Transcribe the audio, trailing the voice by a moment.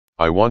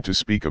I want to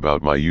speak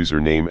about my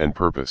username and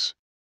purpose.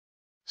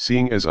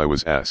 Seeing as I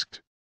was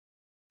asked.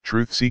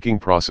 Truth-seeking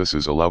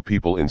processes allow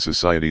people in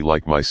society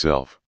like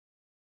myself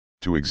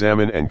to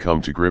examine and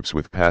come to grips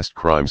with past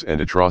crimes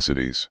and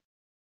atrocities.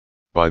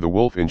 By the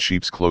wolf in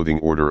sheep's clothing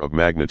order of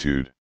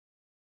magnitude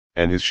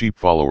and his sheep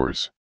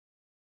followers,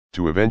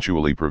 to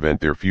eventually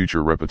prevent their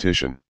future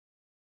repetition.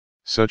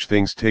 Such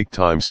things take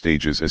time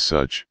stages as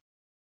such.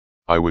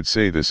 I would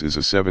say this is a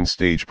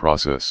 7-stage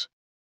process.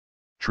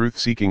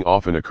 Truth-seeking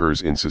often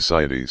occurs in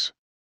societies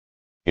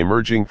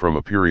emerging from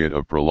a period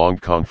of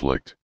prolonged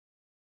conflict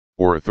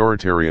or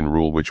authoritarian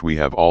rule which we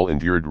have all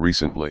endured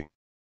recently.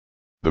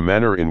 The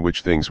manner in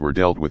which things were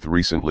dealt with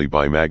recently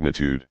by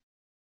magnitude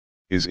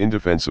is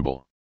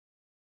indefensible,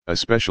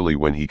 especially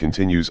when he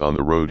continues on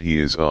the road he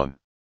is on.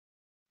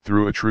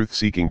 Through a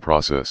truth-seeking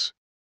process,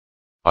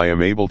 I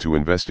am able to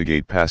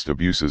investigate past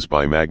abuses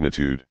by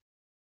magnitude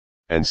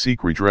and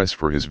seek redress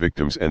for his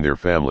victims and their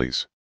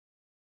families.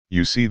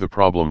 You see, the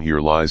problem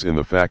here lies in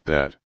the fact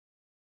that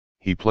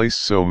he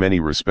placed so many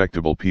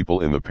respectable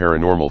people in the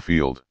paranormal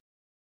field,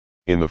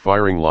 in the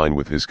firing line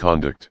with his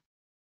conduct.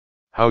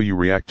 How you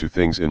react to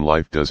things in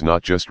life does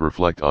not just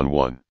reflect on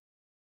one.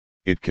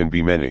 It can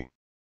be many.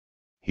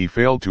 He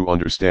failed to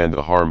understand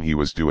the harm he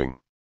was doing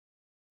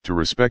to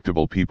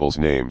respectable people's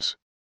names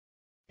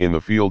in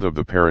the field of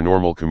the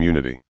paranormal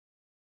community.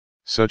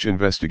 Such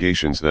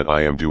investigations that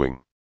I am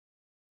doing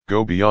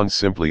go beyond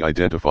simply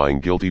identifying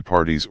guilty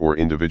parties or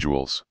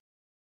individuals,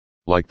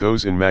 like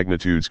those in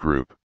Magnitude's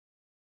group.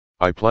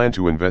 I plan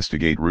to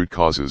investigate root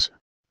causes,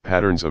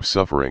 patterns of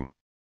suffering,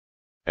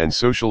 and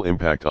social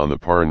impact on the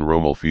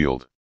paranormal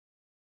field,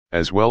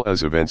 as well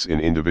as events in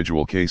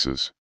individual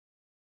cases.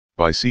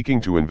 By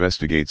seeking to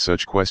investigate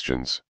such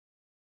questions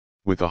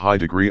with a high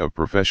degree of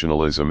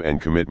professionalism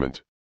and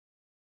commitment,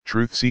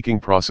 truth-seeking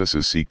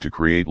processes seek to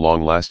create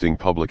long-lasting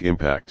public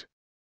impact,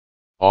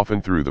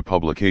 often through the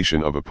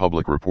publication of a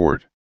public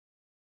report.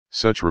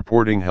 Such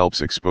reporting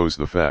helps expose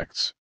the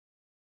facts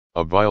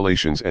of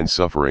violations and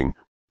suffering,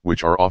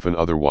 which are often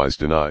otherwise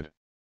denied,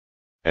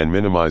 and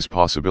minimize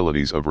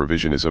possibilities of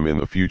revisionism in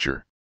the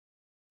future.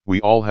 We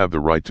all have the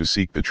right to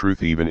seek the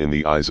truth even in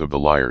the eyes of the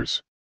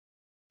liars.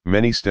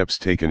 Many steps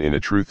taken in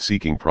a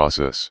truth-seeking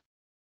process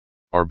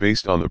are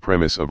based on the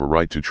premise of a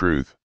right to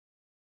truth.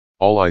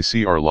 All I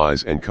see are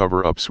lies and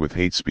cover-ups with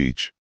hate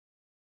speech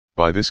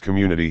by this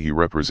community he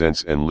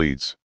represents and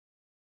leads.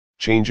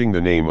 Changing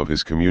the name of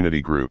his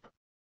community group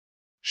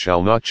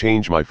shall not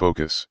change my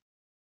focus.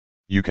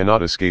 You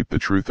cannot escape the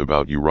truth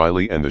about you,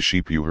 Riley, and the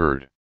sheep you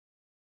herd.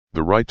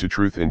 The right to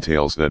truth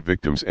entails that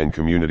victims and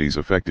communities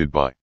affected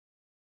by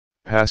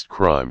past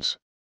crimes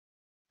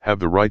have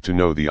the right to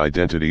know the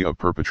identity of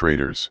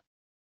perpetrators.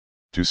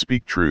 To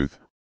speak truth,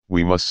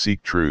 we must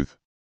seek truth.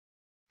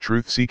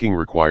 Truth-seeking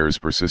requires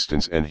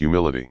persistence and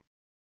humility.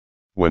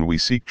 When we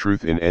seek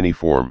truth in any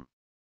form,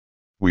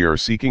 we are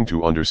seeking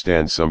to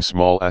understand some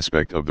small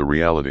aspect of the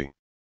reality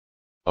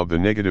of the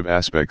negative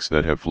aspects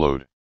that have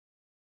flowed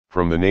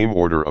from the name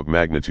order of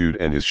Magnitude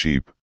and his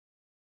sheep.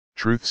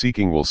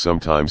 Truth-seeking will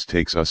sometimes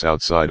take us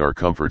outside our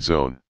comfort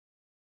zone,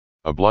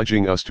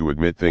 obliging us to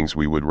admit things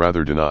we would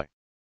rather deny,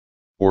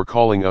 or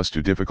calling us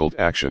to difficult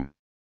action.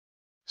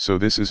 So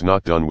this is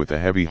not done with a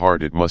heavy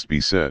heart, it must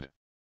be said.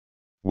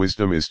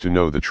 Wisdom is to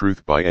know the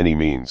truth by any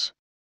means,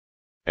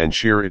 and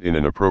share it in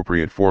an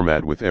appropriate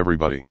format with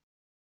everybody,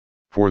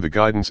 for the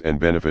guidance and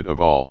benefit of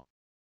all.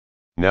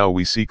 Now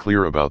we see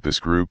clear about this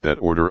group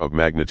that order of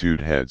Magnitude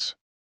heads.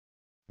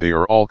 They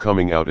are all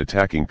coming out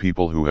attacking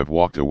people who have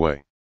walked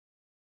away.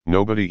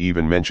 Nobody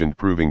even mentioned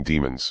proving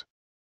demons.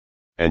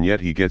 And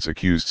yet he gets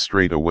accused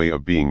straight away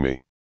of being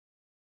me.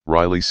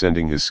 Riley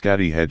sending his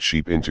scatty head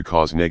sheep in to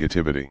cause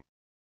negativity.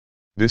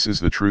 This is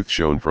the truth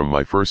shown from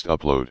my first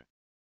upload.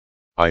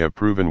 I have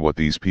proven what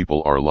these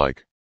people are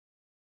like.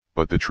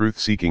 But the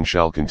truth-seeking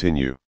shall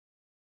continue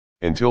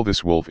until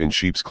this wolf in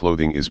sheep's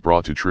clothing is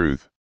brought to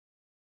truth.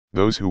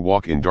 Those who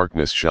walk in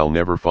darkness shall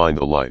never find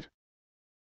the light.